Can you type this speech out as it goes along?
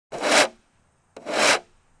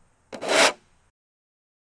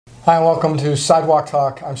Hi, and welcome to Sidewalk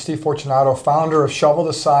Talk. I'm Steve Fortunato, founder of Shovel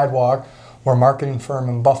the Sidewalk. We're a marketing firm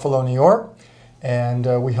in Buffalo, New York,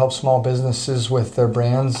 and we help small businesses with their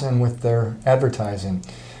brands and with their advertising.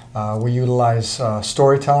 We utilize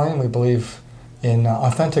storytelling. We believe in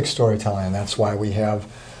authentic storytelling, and that's why we have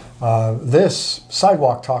this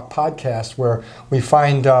Sidewalk Talk podcast where we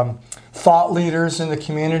find thought leaders in the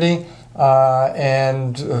community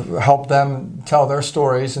and help them tell their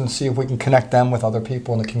stories and see if we can connect them with other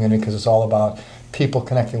people in the community, because it's all about people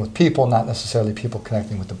connecting with people, not necessarily people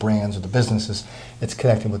connecting with the brands or the businesses. It's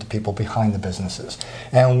connecting with the people behind the businesses.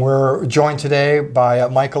 And we're joined today by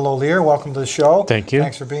Michael O'Lear. Welcome to the show. Thank you.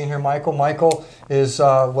 Thanks for being here, Michael. Michael is,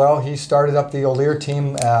 he started up the O'Lear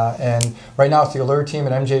team, and right now it's the O'Lear team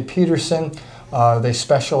at MJ Peterson. They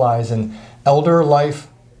specialize in elder life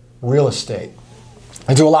real estate.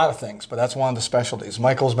 I do a lot of things, but that's one of the specialties.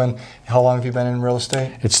 Michael's been, how long have you been in real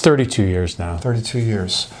estate? It's 32 years now. 32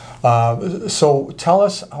 years. So tell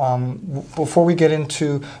us, before we get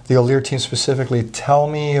into the O'Lear team specifically, tell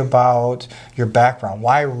me about your background.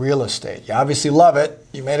 Why real estate? You obviously love it.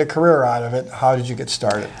 You made a career out of it. How did you get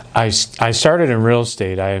started? I started in real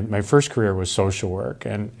estate. My first career was social work,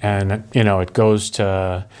 and you know, it goes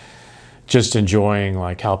to just enjoying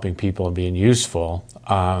like helping people and being useful.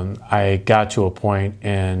 I got to a point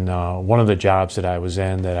in one of the jobs that I was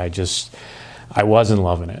in that I wasn't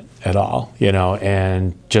loving it at all, you know,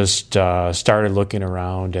 and just started looking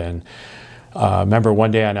around. And remember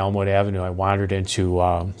one day on Elmwood Avenue, I wandered into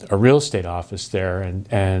a real estate office there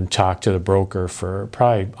and talked to the broker for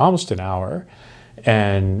probably almost an hour,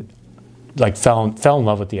 and like fell in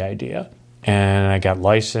love with the idea. And I got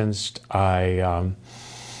licensed. I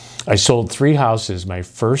sold 3 houses my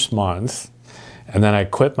first month, and then I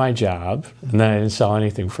quit my job, and then I didn't sell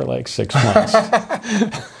anything for like 6 months.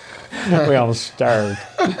 We almost starved.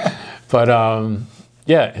 But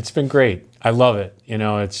yeah, it's been great. I love it. You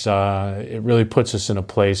know, it really puts us in a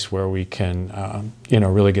place where we can,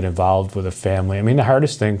 really get involved with a family. I mean, the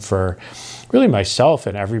hardest thing for really myself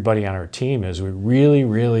and everybody on our team is we really,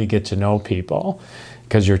 really get to know people,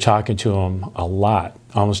 because you're talking to them a lot,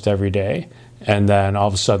 almost every day. And then all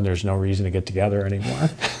of a sudden, there's no reason to get together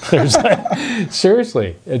anymore.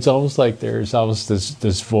 Seriously, it's almost like there's almost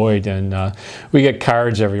this void, and we get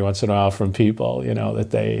cards every once in a while from people, you know,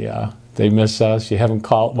 that they miss us. You haven't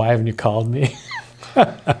called. Why haven't you called me?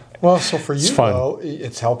 Well, so for you, though,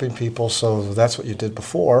 it's helping people. So that's what you did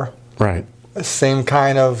before, right? Same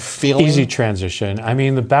kind of feeling. Easy transition. I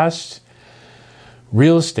mean, the best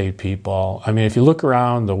real estate people, I mean, if you look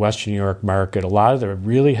around the Western New York market, a lot of the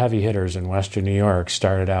really heavy hitters in Western New York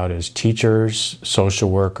started out as teachers, social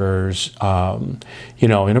workers, in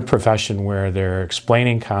a profession where they're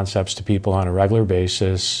explaining concepts to people on a regular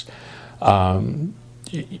basis. That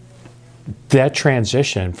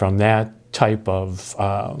transition from that type of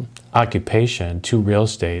occupation to real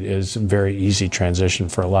estate is a very easy transition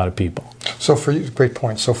for a lot of people. So for you, great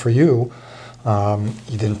point. So for you,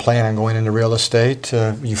 you didn't plan on going into real estate.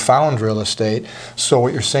 You found real estate. So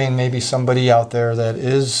what you're saying, maybe somebody out there that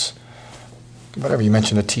is, whatever, you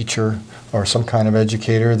mentioned a teacher or some kind of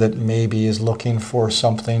educator that maybe is looking for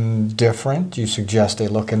something different, you suggest they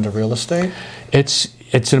look into real estate?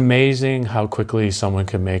 It's amazing how quickly someone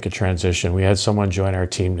can make a transition. We had someone join our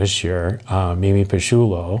team this year, Mimi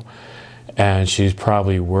Pichulo, and she's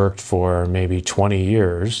probably worked for maybe 20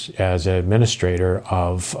 years as an administrator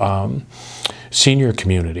of senior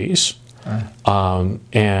communities. And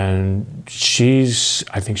I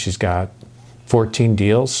think she's got 14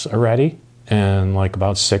 deals already in like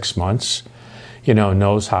about 6 months. You know,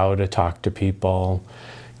 knows how to talk to people,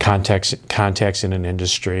 contacts in an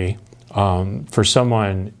industry. For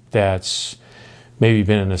someone that's maybe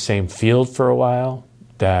been in the same field for a while,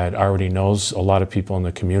 that already knows a lot of people in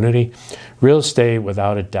the community. Real estate,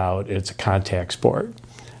 without a doubt, it's a contact sport.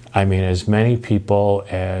 I mean, as many people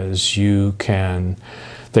as you can,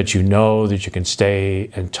 that you can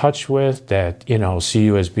stay in touch with, that, you know, see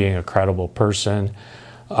you as being a credible person.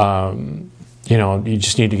 You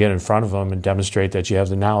just need to get in front of them and demonstrate that you have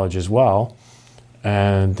the knowledge as well.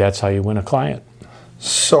 And that's how you win a client.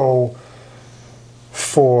 So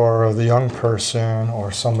for the young person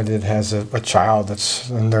or somebody that has a child that's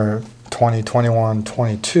in their 20, 21,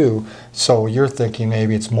 22, so you're thinking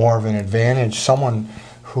maybe it's more of an advantage, someone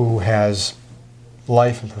who has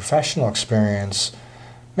life and professional experience,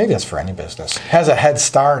 maybe that's for any business, has a head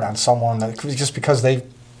start on someone that just because they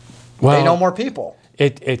know more people.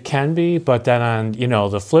 It can be, but then on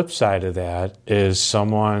the flip side of that is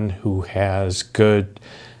someone who has good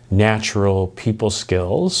natural people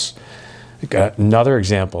skills. Got another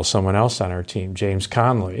example, someone else on our team, James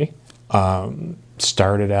Conley,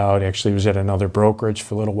 started out, actually was at another brokerage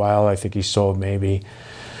for a little while. I think he sold maybe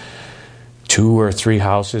 2 or 3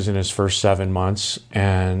 houses in his first 7 months,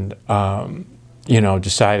 and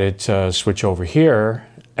decided to switch over here.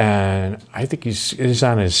 And I think he's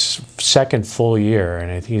on his second full year,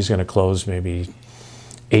 and I think he's going to close maybe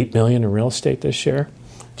 $8 million in real estate this year,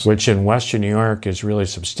 which in Western New York is really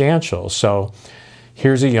substantial. So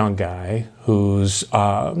here's a young guy who's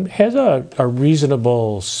has a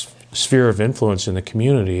reasonable sphere of influence in the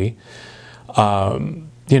community,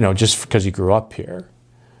 just because he grew up here,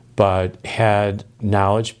 but had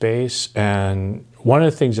knowledge base. And one of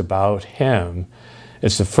the things about him,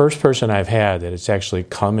 it's the first person I've had that it's actually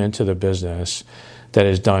come into the business that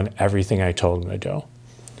has done everything I told him to do.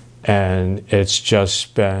 And it's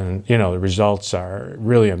just been, the results are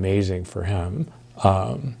really amazing for him.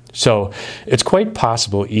 So it's quite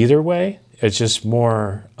possible either way. It's just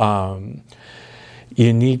more,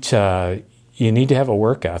 you need to have a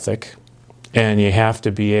work ethic, and you have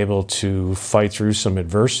to be able to fight through some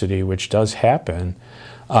adversity, which does happen.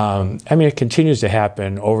 It continues to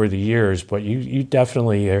happen over the years, but you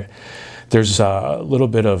definitely, there's a little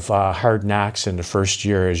bit of hard knocks in the first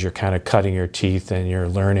year as you're kind of cutting your teeth and you're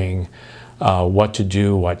learning what to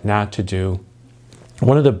do, what not to do.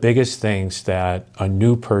 One of the biggest things that a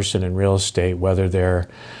new person in real estate, whether they're,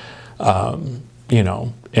 an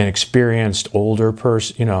experienced older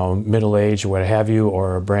person, middle-aged or what have you,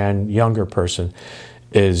 or a brand younger person,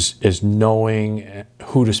 is knowing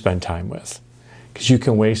who to spend time with. Because you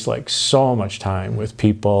can waste so much time with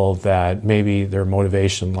people that maybe their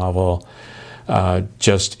motivation level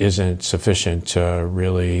just isn't sufficient to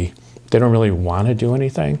they don't really want to do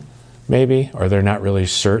anything, maybe, or they're not really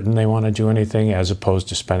certain they want to do anything, as opposed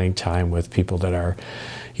to spending time with people that are,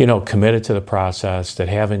 committed to the process, that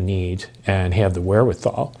have a need and have the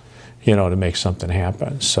wherewithal, to make something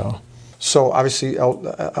happen. So obviously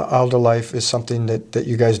Elder Life is something that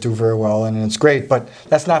you guys do very well, and it's great, but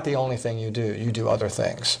that's not the only thing you do. You do other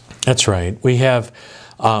things. That's right. We have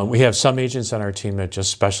some agents on our team that just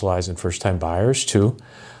specialize in first-time buyers too.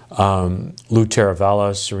 Lou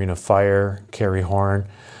Taravella, Serena Fire, Carrie Horn.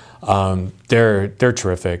 They're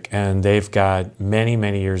terrific, and they've got many,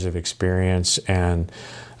 many years of experience, and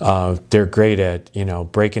they're great at,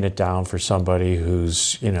 breaking it down for somebody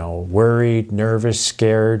who's, worried, nervous,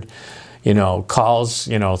 scared, calls,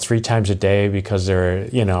 3 times a day because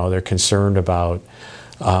they're concerned about,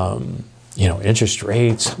 interest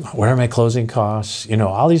rates, what are my closing costs,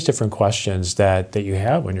 all these different questions that you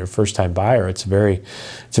have when you're a first-time buyer. It's a very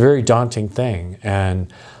daunting thing.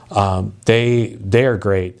 And they are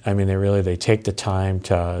great. They take the time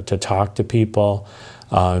to talk to people,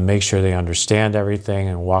 make sure they understand everything,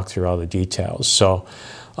 and walk through all the details. So,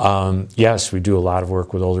 yes, we do a lot of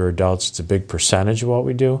work with older adults. It's a big percentage of what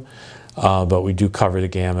we do, but we do cover the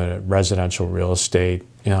gamut at residential real estate,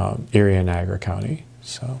 Erie and Niagara County.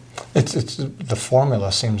 So, it's the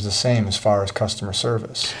formula seems the same as far as customer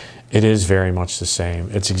service. It is very much the same.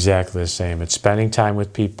 It's exactly the same. It's spending time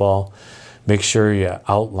with people. Make sure you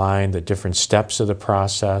outline the different steps of the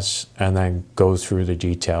process, and then go through the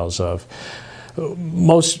details of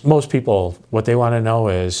most people. What they want to know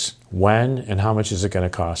is when and how much is it going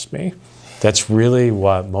to cost me. That's really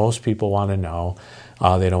what most people want to know.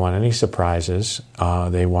 They don't want any surprises.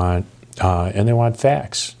 They want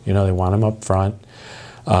facts. They want them up front.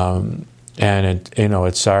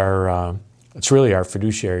 It's really our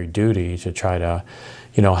fiduciary duty to try to,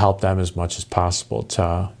 help them as much as possible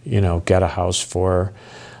to, get a house for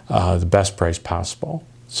the best price possible.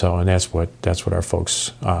 So, and that's what our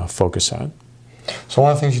folks focus on. So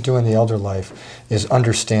one of the things you do in the Elder Life is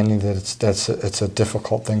understanding that it's a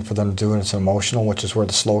difficult thing for them to do, and it's emotional, which is where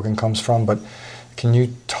the slogan comes from. But can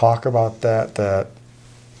you talk about that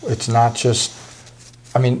it's not just,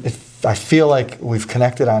 I feel like we've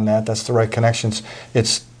connected on that. That's the right connections.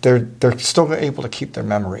 They're still able to keep their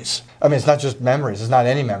memories. It's not just memories. It's not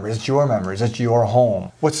any memories. It's your memories. It's your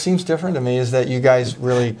home. What seems different to me is that you guys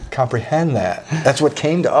really comprehend that. That's what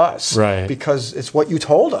came to us. Right. Because it's what you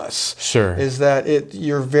told us. Sure. Is that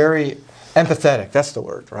you're very empathetic. That's the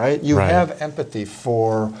word, right? You have empathy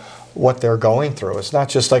for what they're going through. It's not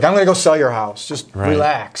just like, I'm going to go sell your house. Just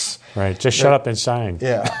relax. Right. Just shut up and sign.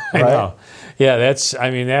 Yeah. I know. Yeah,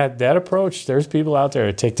 that approach, there's people out there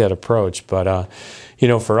that take that approach. But,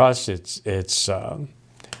 for us, it's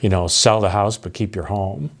sell the house but keep your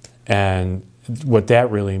home. And what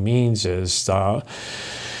that really means is,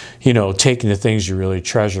 taking the things you really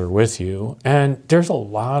treasure with you. And there's a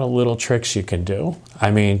lot of little tricks you can do.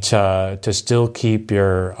 To still keep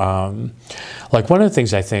your, one of the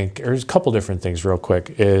things I think, there's a couple different things real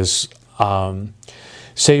quick, is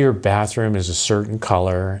say your bathroom is a certain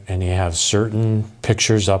color and you have certain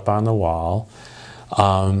pictures up on the wall,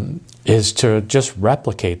 is to just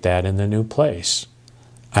replicate that in the new place.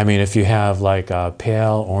 I mean, if you have like a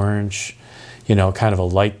pale orange, you know, kind of a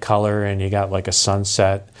light color, and you got like a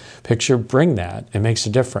sunset picture, bring that. It makes a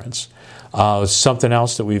difference. Something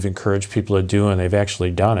else that we've encouraged people to do, and they've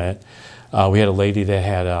actually done it. We had a lady that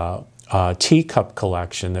had a teacup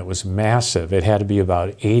collection that was massive. It had to be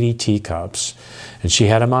about 80 teacups, and she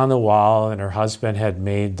had them on the wall, and her husband had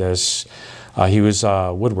made this, he was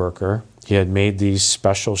a woodworker. He had made these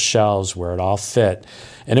special shelves where it all fit,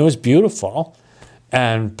 and it was beautiful.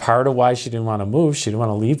 And part of why she didn't want to move, she didn't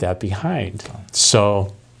want to leave that behind.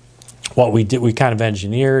 So what we did, we kind of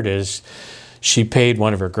engineered is she paid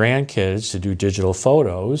one of her grandkids to do digital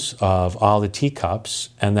photos of all the teacups,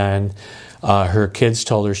 and then her kids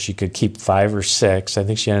told her she could keep 5 or 6. I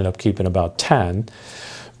think she ended up keeping about 10.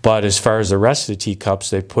 But as far as the rest of the teacups,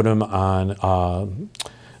 they put them on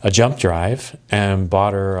a jump drive and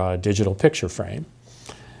bought her a digital picture frame.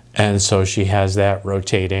 And so she has that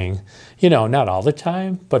rotating, you know, not all the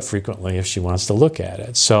time, but frequently if she wants to look at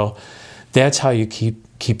it. So that's how you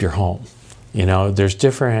keep your home. You know, there's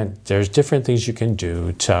different things you can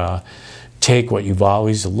do to take what you've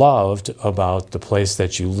always loved about the place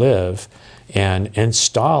that you live and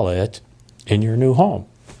install it in your new home.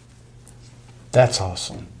 That's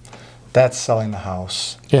awesome. That's selling the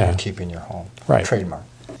house and keeping your home. Right. Trademark.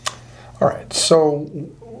 All right. So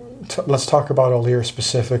let's talk about O'Leary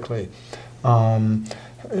specifically.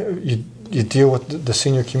 You deal with the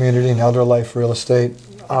senior community and elder life real estate.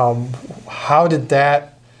 How did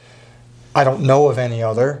that, I don't know of any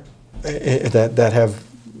other that have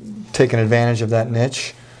taken advantage of that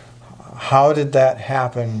niche. How did that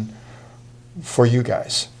happen for you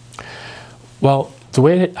guys? Well,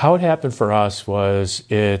 how it happened for us was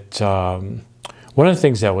one of the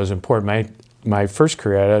things that was important. My first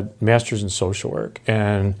career, I had a master's in social work,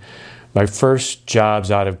 and my first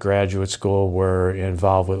jobs out of graduate school were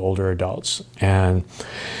involved with older adults. And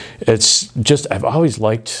it's just, I've always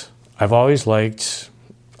liked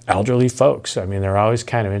elderly folks. I mean, they're always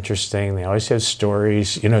kind of interesting. They always have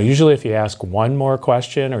stories. You know, usually if you ask one more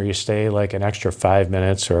question or you stay like an extra 5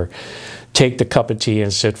 minutes or take the cup of tea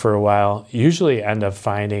and sit for a while, you usually end up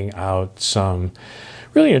finding out some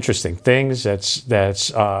really interesting things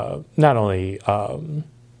that's not only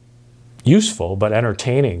useful but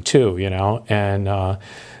entertaining too, you know. And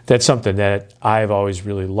that's something that I've always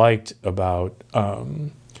really liked about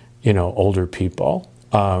you know, older people.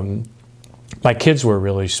 My kids were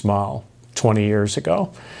really small 20 years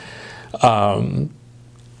ago.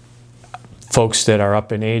 Folks that are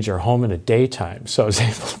up in age are home in the daytime, so I was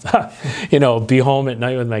able to, you know, be home at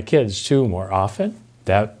night with my kids too more often.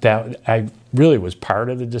 That I really was part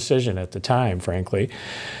of the decision at the time, frankly.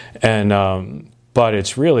 And but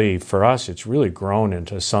it's really, for us, it's really grown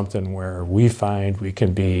into something where we find we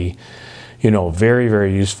can be, you know, very,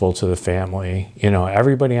 very useful to the family. You know,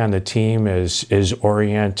 everybody on the team is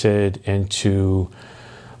oriented into,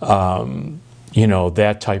 you know,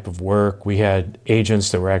 that type of work. We had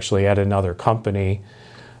agents that were actually at another company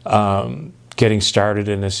getting started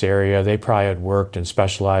in this area. They probably had worked and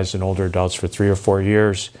specialized in older adults for 3 or 4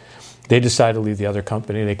 years. They decided to leave the other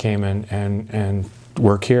company. They came in and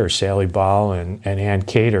work here, Sally Ball and Ann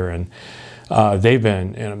Cater. And they've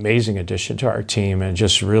been an amazing addition to our team and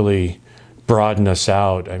just really broaden us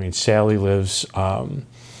out. I mean, Sally lives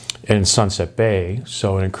in Sunset Bay,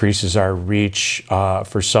 so it increases our reach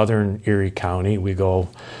for southern Erie County. We go,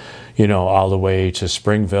 you know, all the way to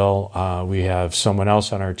Springville. We have someone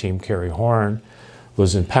else on our team, Carrie Horn,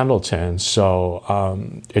 lives in Pendleton.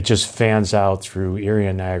 So it just fans out through Erie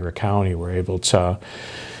and Niagara County. We're able to,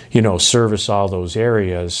 you know, service all those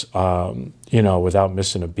areas, you know, without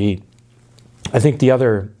missing a beat. I think the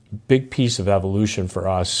other big piece of evolution for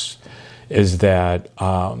us is that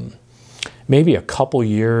maybe a couple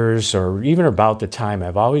years or even about the time,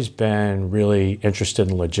 I've always been really interested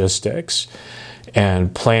in logistics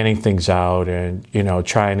and planning things out and, you know,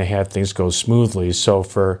 trying to have things go smoothly. So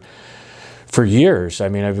for years, I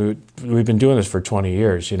mean, we've been doing this for 20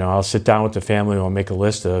 years. You know, I'll sit down with the family and we'll make a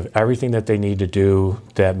list of everything that they need to do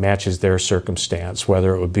that matches their circumstance,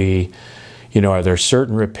 whether it would be, you know, are there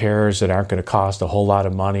certain repairs that aren't going to cost a whole lot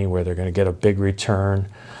of money where they're going to get a big return?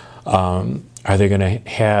 Are they going to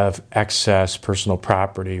have excess personal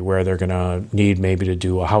property where they're going to need maybe to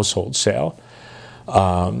do a household sale?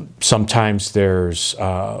 Sometimes there's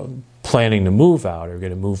planning to move out. Are we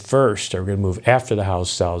going to move first? Are we going to move after the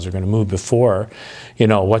house sells? Are we going to move before? You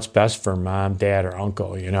know, what's best for mom, dad, or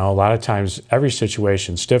uncle? You know, a lot of times every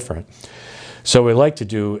situation's different. So we like to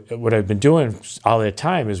do, what I've been doing all the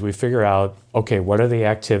time is we figure out, okay, what are the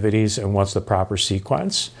activities and what's the proper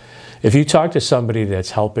sequence? If you talk to somebody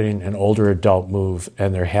that's helping an older adult move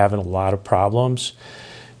and they're having a lot of problems,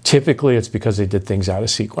 typically it's because they did things out of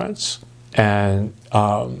sequence. And,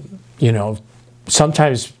 you know,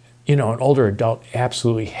 sometimes, you know, an older adult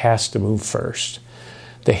absolutely has to move first.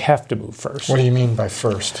 They have to move first. What do you mean by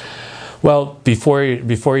first? Well, before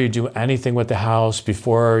you do anything with the house,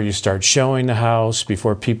 before you start showing the house,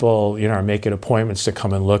 before people, you know, are making appointments to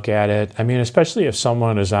come and look at it. I mean, especially if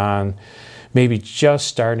someone is on maybe just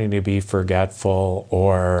starting to be forgetful,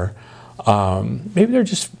 or maybe they're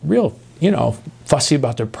just real, you know, fussy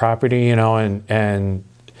about their property, you know, and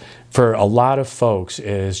for a lot of folks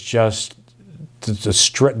is just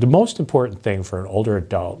the most important thing for an older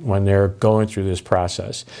adult when they're going through this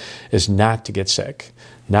process is not to get sick,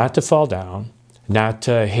 not to fall down, not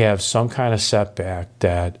to have some kind of setback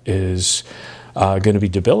that is going to be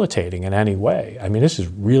debilitating in any way. I mean, this is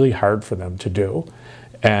really hard for them to do.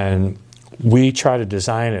 And we try to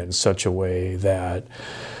design it in such a way that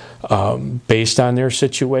based on their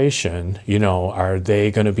situation, you know, are they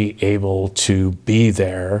going to be able to be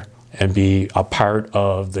there and be a part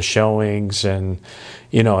of the showings? And,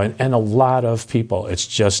 you know, and a lot of people, it's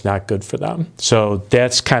just not good for them. So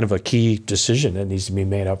that's kind of a key decision that needs to be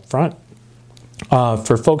made up front.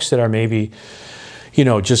 For folks that are maybe, you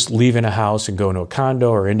know, just leaving a house and going to a condo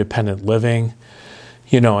or independent living,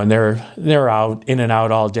 you know, and they're out in and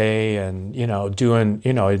out all day and, you know, doing,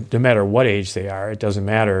 you know, no matter what age they are, it doesn't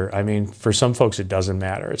matter. I mean, for some folks, it doesn't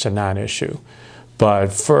matter. It's a non-issue.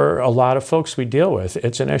 But for a lot of folks we deal with,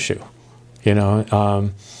 it's an issue. You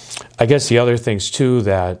know, I guess the other things too,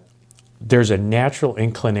 that there's a natural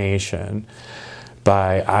inclination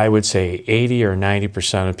by, I would say, 80 or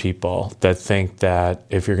 90% of people that think that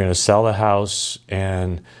if you're going to sell a house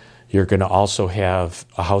and you're going to also have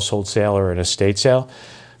a household sale or an estate sale,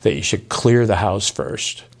 that you should clear the house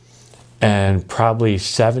first. And probably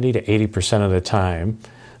 70 to 80% of the time,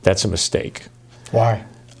 that's a mistake. Why?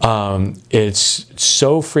 It's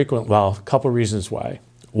so frequent. Well, a couple reasons why.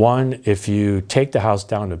 One, if you take the house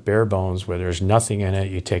down to bare bones where there's nothing in it,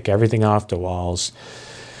 you take everything off the walls,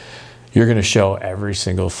 you're going to show every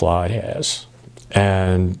single flaw it has.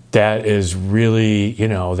 And that is really, you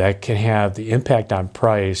know, that can have the impact on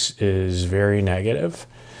price is very negative.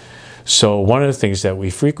 So one of the things that we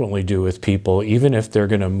frequently do with people, even if they're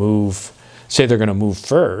going to move, say they're going to move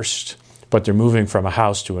first, but they're moving from a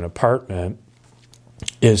house to an apartment,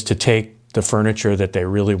 is to take the furniture that they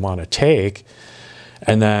really want to take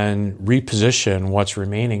and then reposition what's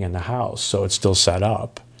remaining in the house so it's still set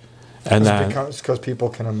up. And then because people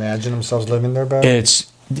can imagine themselves living there better?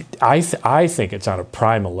 I think it's on a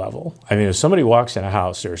primal level. I mean, if somebody walks in a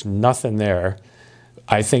house, there's nothing there,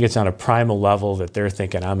 I think it's on a primal level that they're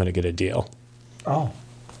thinking, I'm going to get a deal. Oh.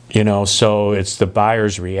 You know, so it's the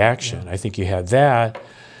buyer's reaction. Yeah. I think you have that.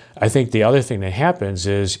 I think the other thing that happens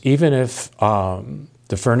is even if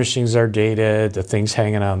the furnishings are dated, the things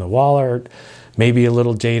hanging on the wall are maybe a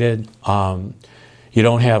little dated, you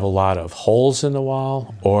don't have a lot of holes in the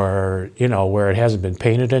wall, or, you know, where it hasn't been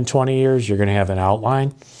painted in 20 years, you're going to have an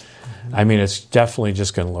outline. Mm-hmm. I mean, it's definitely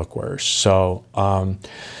just going to look worse. So, and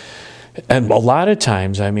a lot of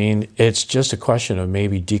times, I mean, it's just a question of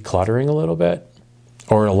maybe decluttering a little bit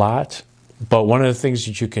or a lot. But one of the things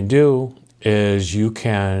that you can do is you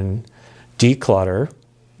can declutter,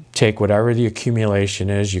 take whatever the accumulation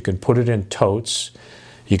is, you can put it in totes,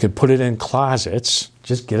 you could put it in closets,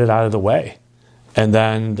 just get it out of the way. And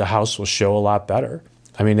then the house will show a lot better.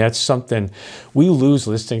 I mean, that's something, we lose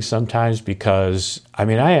listings sometimes because, I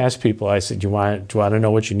mean, I ask people, I said, do you want to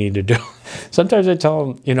know what you need to do? Sometimes I tell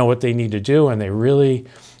them, you know, what they need to do, and they really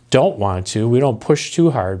don't want to. We don't push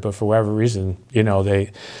too hard, but for whatever reason, you know,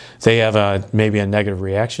 they have maybe a negative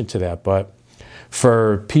reaction to that. But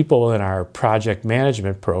for people in our project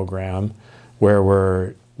management program, where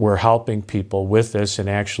we're helping people with this and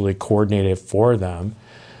actually coordinate it for them,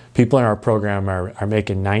 people in our program are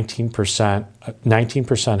making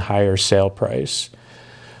 19% higher sale price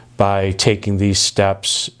by taking these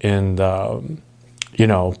steps in the, you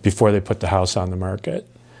know, before they put the house on the market.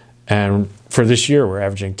 And for this year, we're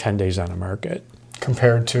averaging 10 days on the market.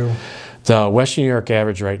 Compared to? The Western New York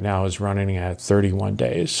average right now is running at 31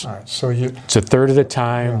 days. All right, so it's a third of the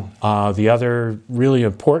time. Yeah. The other really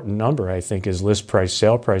important number, I think, is list price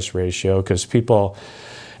sale price ratio, because people,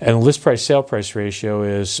 and list price sale price ratio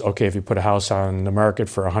is, okay, if you put a house on the market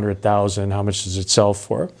for $100,000, how much does it sell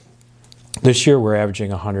for? This year we're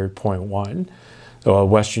averaging 100.1. So a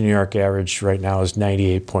Western New York average right now is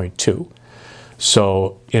 98.2.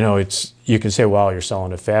 So, you can say, well, you're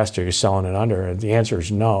selling it faster, you're selling it under. And the answer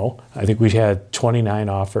is no. I think we had 29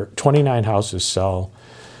 houses sell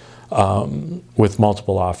with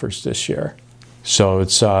multiple offers this year. So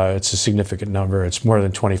it's a significant number. It's more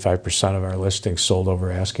than 25% of our listings sold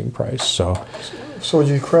over asking price. So would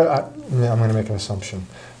you credit? I'm going to make an assumption.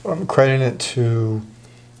 I'm crediting it to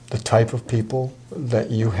the type of people that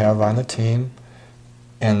you have on the team,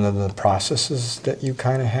 and the processes that you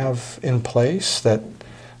kind of have in place that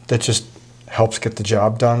just helps get the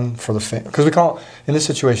job done for the family. Because we call it, in this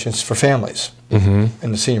situation, it's for families in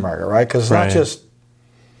the senior market, right? Because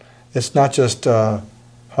it's not just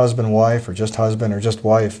husband, wife, or just husband or just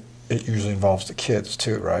wife. It usually involves the kids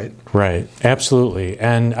too, right? Right, absolutely.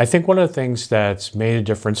 And I think one of the things that's made a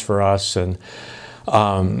difference for us, and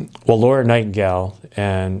Laura Nightingale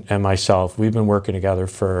and myself, we've been working together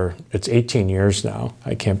it's 18 years now.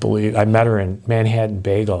 I can't believe, I met her in Manhattan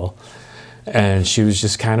Bagel, and she was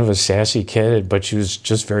just kind of a sassy kid, but she was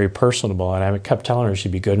just very personable. And I kept telling her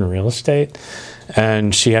she'd be good in real estate.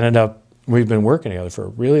 And she ended up, we've been working together for a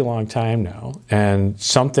really long time now. And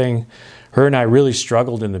her and I really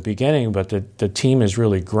struggled in the beginning, but the team has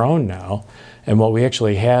really grown now. And what we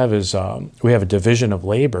actually have is we have a division of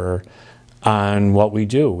labor on what we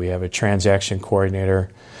do. We have a transaction coordinator.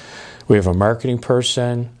 We have a marketing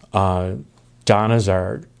person. Donna's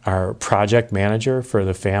our project manager for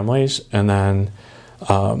the families. And then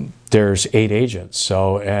there's 8 agents.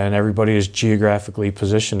 And everybody is geographically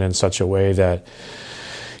positioned in such a way that,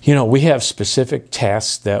 we have specific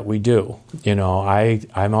tasks that we do.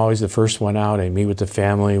 I'm always the first one out. I meet with the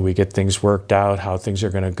family. We get things worked out, how things are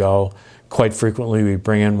going to go. Quite frequently, we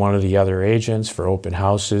bring in one of the other agents for open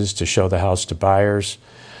houses to show the house to buyers.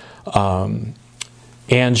 Ann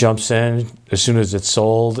jumps in as soon as it's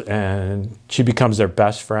sold, and she becomes their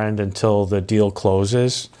best friend until the deal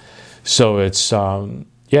closes. So it's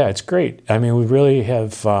great. I mean, we really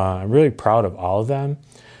have. I'm really proud of all of them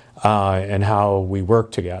and how we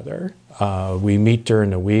work together. We meet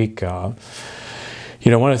during the week. One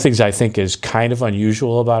of the things I think is kind of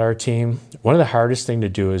unusual about our team, one of the hardest things to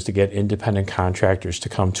do is to get independent contractors to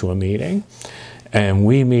come to a meeting. And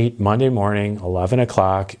we meet Monday morning, 11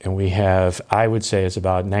 o'clock, and we have, I would say it's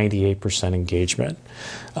about 98% engagement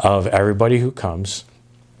of everybody who comes.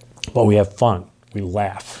 But we have fun. We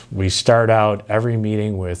laugh. We start out every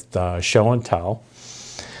meeting with show and tell.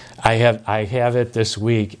 I have it this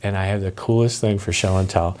week, and I have the coolest thing for show and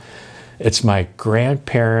tell. It's my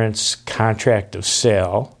grandparents' contract of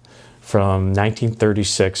sale from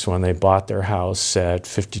 1936 when they bought their house at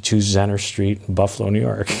 52 Zenner Street in Buffalo, New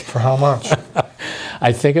York. For how much?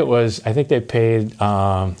 I think they paid,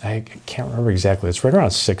 I can't remember exactly. It's right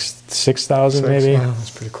around 6,000 maybe. Yeah,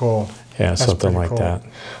 that's pretty cool. Yeah, that's something like that.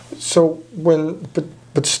 So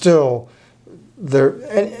but still,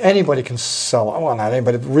 anybody can sell. Well, not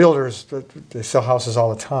anybody. Realtors, they sell houses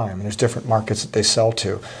all the time, and there's different markets that they sell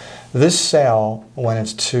to. This sale, when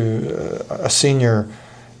it's to a senior,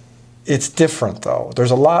 it's different though.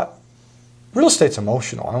 There's a lot. Real estate's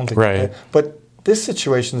emotional. I don't think. Right. But this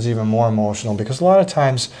situation is even more emotional because a lot of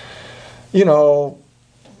times, the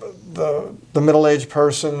middle-aged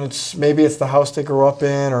person. Maybe it's the house they grew up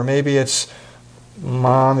in, or maybe it's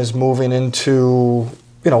mom is moving into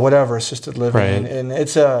whatever assisted living, right. and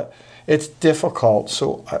it's difficult.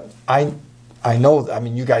 So I know,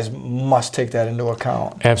 you guys must take that into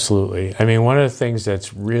account. Absolutely. I mean, one of the things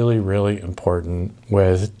that's really, really important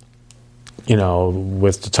with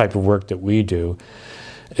the type of work that we do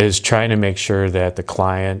is trying to make sure that the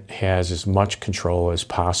client has as much control as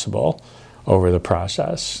possible over the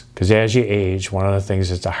process. Because as you age, one of the things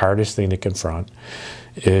that's the hardest thing to confront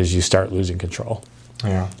is you start losing control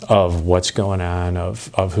of what's going on,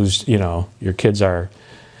 of who's, your kids are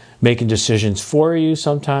making decisions for you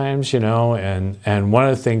sometimes, and one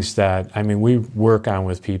of the things that, we work on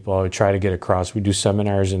with people, I try to get across, we do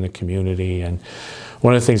seminars in the community, and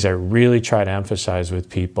one of the things I really try to emphasize with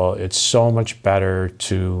people, it's so much better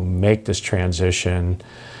to make this transition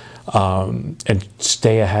and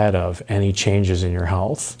stay ahead of any changes in your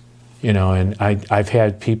health, and I've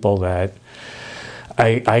had people that,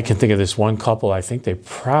 I can think of this one couple, I think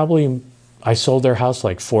I sold their house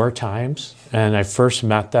like 4 times. And I first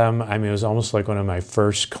met them, it was almost like one of my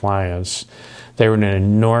first clients. They were in an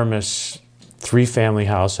enormous 3-family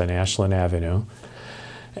house on Ashland Avenue.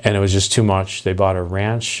 And it was just too much. They bought a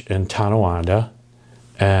ranch in Tonawanda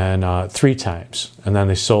and 3 times. And then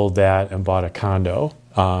they sold that and bought a condo,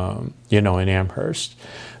 in Amherst.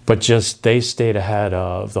 But just they stayed ahead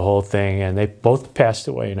of the whole thing. And they both passed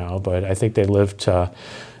away now, but I think they lived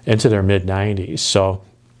into their mid-90s. So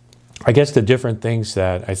I guess the different things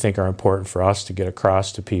that I think are important for us to get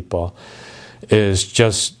across to people is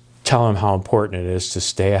just tell them how important it is to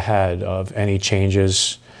stay ahead of any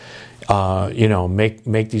changes.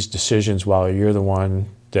 Make these decisions while you're the one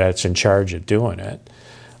that's in charge of doing it.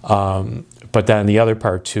 But then the other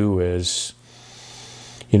part too is,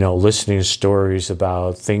 listening to stories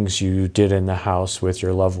about things you did in the house with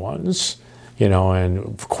your loved ones.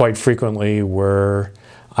 And quite frequently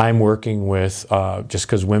I'm working with, just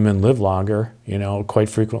because women live longer, quite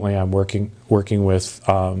frequently I'm working with,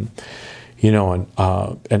 an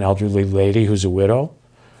elderly lady who's a widow.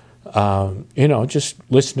 Just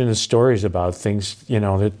listening to stories about things,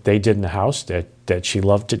 that they did in the house that she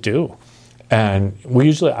loved to do. And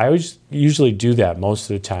I always usually do that most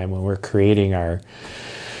of the time when we're creating our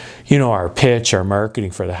pitch, our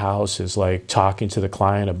marketing for the house is like talking to the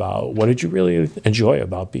client about what did you really enjoy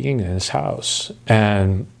about being in this house?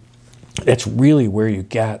 And it's really where you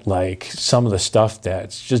get like some of the stuff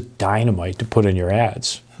that's just dynamite to put in your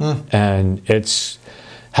ads. And it's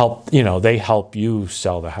they help you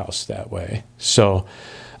sell the house that way. So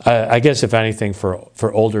I guess if anything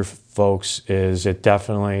for older folks is it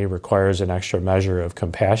definitely requires an extra measure of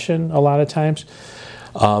compassion a lot of times.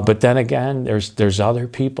 But then again, there's other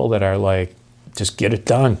people that are like, just get it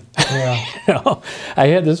done. Yeah. I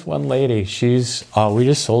had this one lady, we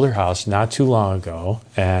just sold her house not too long ago.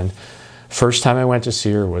 And first time I went to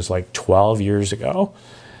see her was like 12 years ago.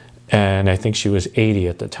 And I think she was 80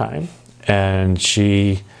 at the time. And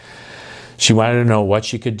she wanted to know what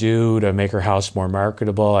she could do to make her house more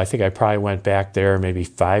marketable. I think I probably went back there maybe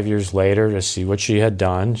 5 years later to see what she had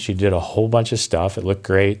done. She did a whole bunch of stuff. It looked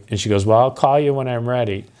great. And she goes, well, I'll call you when I'm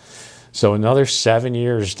ready. So another 7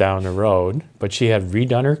 years down the road, but she had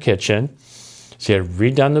redone her kitchen. She had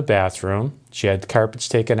redone the bathroom. She had the carpets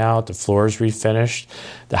taken out, the floors refinished.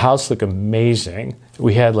 The house looked amazing.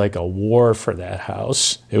 We had like a war for that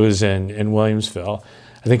house. It was in Williamsville.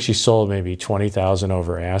 I think she sold maybe $20,000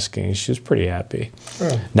 over asking. She was pretty happy.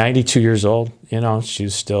 Really? 92 years old, she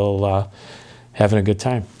was still having a good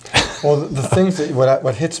time. Well, the things that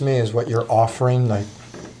what hits me is what you're offering, like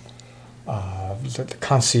the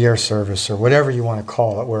concierge service or whatever you want to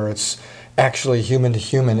call it, where it's actually human to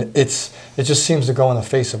human. It just seems to go in the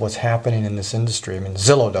face of what's happening in this industry. I mean,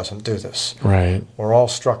 Zillow doesn't do this. Right. We're all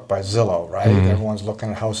struck by Zillow, right? Everyone's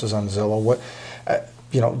looking at houses on Zillow.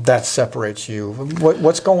 That separates you.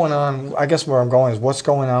 What's going on? I guess where I'm going is what's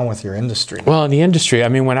going on with your industry? Well, in the industry, I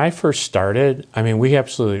mean, when I first started,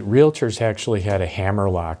 realtors actually had a hammer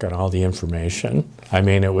lock on all the information. I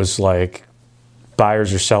mean, it was like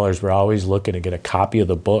buyers or sellers were always looking to get a copy of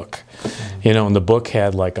the book, and the book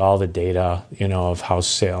had like all the data, of house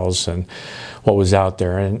sales and what was out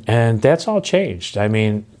there. And that's all changed. I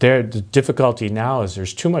mean, the difficulty now is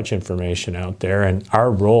there's too much information out there. And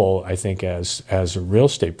our role, I think, as a real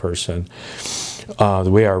estate person,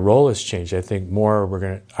 the way our role has changed, I think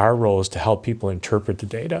our role is to help people interpret the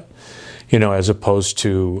data, as opposed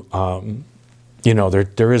to,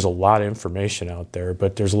 there is a lot of information out there,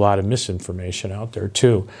 but there's a lot of misinformation out there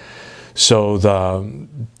too. So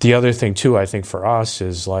the other thing too, I think for us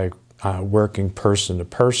is like working person to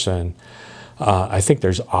person. I think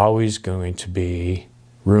there's always going to be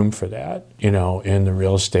room for that, in the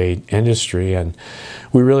real estate industry. And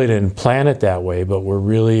we really didn't plan it that way, but we're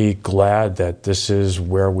really glad that this is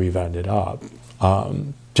where we've ended up,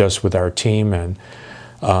 just with our team. And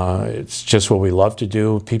it's just what we love to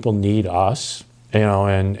do. People need us,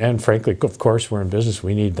 and frankly, of course, we're in business.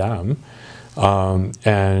 We need them.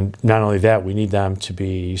 And not only that, we need them to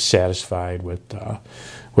be satisfied with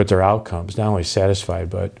their outcomes. Not only satisfied,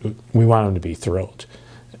 but we want them to be thrilled.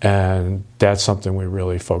 And that's something we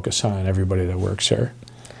really focus on, everybody that works here.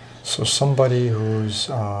 So somebody who's,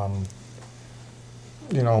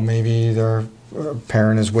 maybe their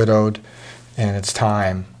parent is widowed and it's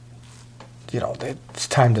time, it's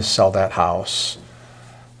time to sell that house.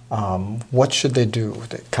 What should they do?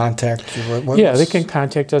 They contact you? They can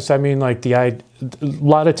contact us. I mean, like a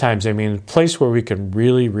lot of times, a place where we can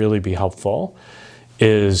really, really be helpful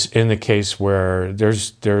is in the case where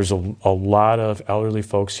there's a lot of elderly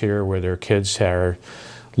folks here where their kids are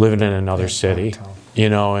living in another city,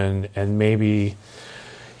 and maybe,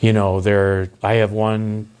 I have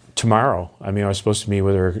one tomorrow. I was supposed to meet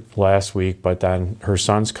with her last week, but then her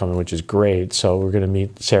son's coming, which is great. So we're going to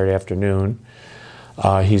meet Saturday afternoon.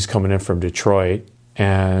 He's coming in from Detroit,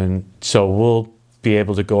 and so we'll be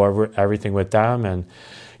able to go over everything with them. And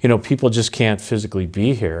people just can't physically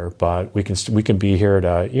be here, but we can be here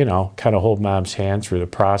to kind of hold mom's hand through the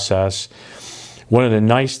process. One of the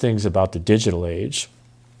nice things about the digital age,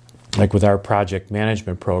 like with our project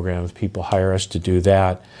management program, if people hire us to do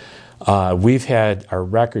that, We've had our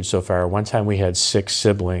record so far. One time we had 6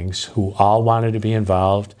 siblings who all wanted to be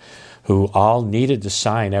involved, who all needed to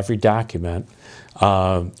sign every document,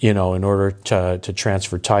 in order to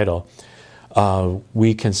transfer title.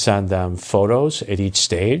 We can send them photos at each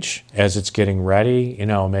stage as it's getting ready,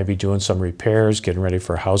 maybe doing some repairs, getting ready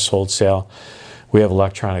for a household sale. We have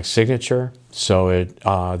electronic signature, so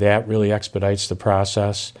that really expedites the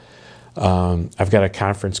process. I've got a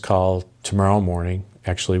conference call tomorrow morning,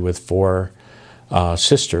 actually, with 4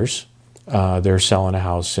 sisters. They're selling a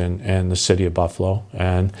house in the city of Buffalo,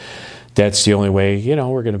 and that's the only way,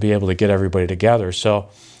 we're going to be able to get everybody together. So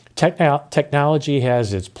technology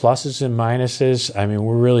has its pluses and minuses. I mean,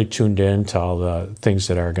 we're really tuned in to all the things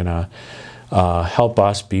that are going to help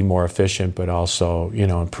us be more efficient, but also,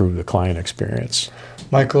 improve the client experience.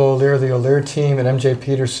 Michael O'Leary, the O'Leary team at MJ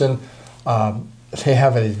Peterson, they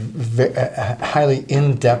have a highly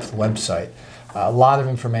in-depth website. A lot of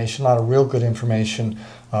information, a lot of real good information.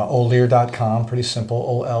 O'Leary.com, pretty simple,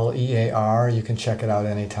 O-L-E-A-R. You can check it out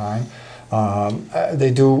anytime.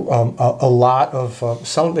 They do a lot of,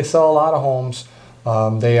 they sell a lot of homes.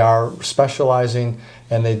 They are specializing,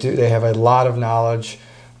 and they have a lot of knowledge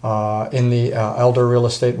in the elder real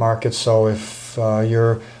estate market. So if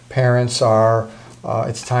your parents are,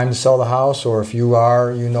 it's time to sell the house, or if you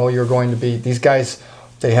are, you're going to be, these guys,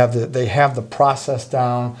 they have the process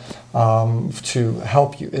down to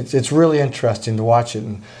help you. It's really interesting to watch it,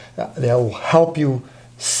 and they'll help you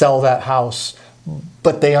sell that house,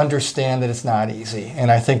 but they understand that it's not easy.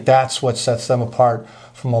 And I think that's what sets them apart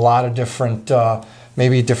from a lot of different,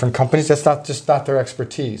 maybe different companies. That's not their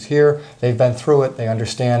expertise. Here, they've been through it, they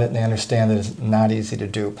understand it, and they understand that it's not easy to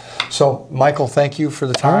do. So, Michael, thank you for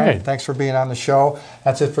the time. All right. Thanks for being on the show.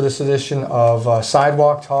 That's it for this edition of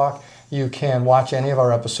Sidewalk Talk. You can watch any of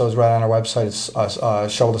our episodes right on our website. It's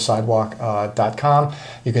shovelthesidewalk.com.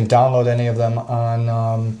 You can download any of them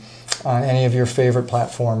on any of your favorite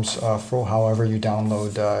platforms for however you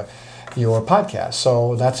download your podcast.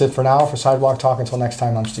 So that's it for now for Sidewalk Talk. Until next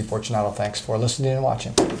time, I'm Steve Fortunato. Thanks for listening and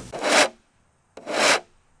watching.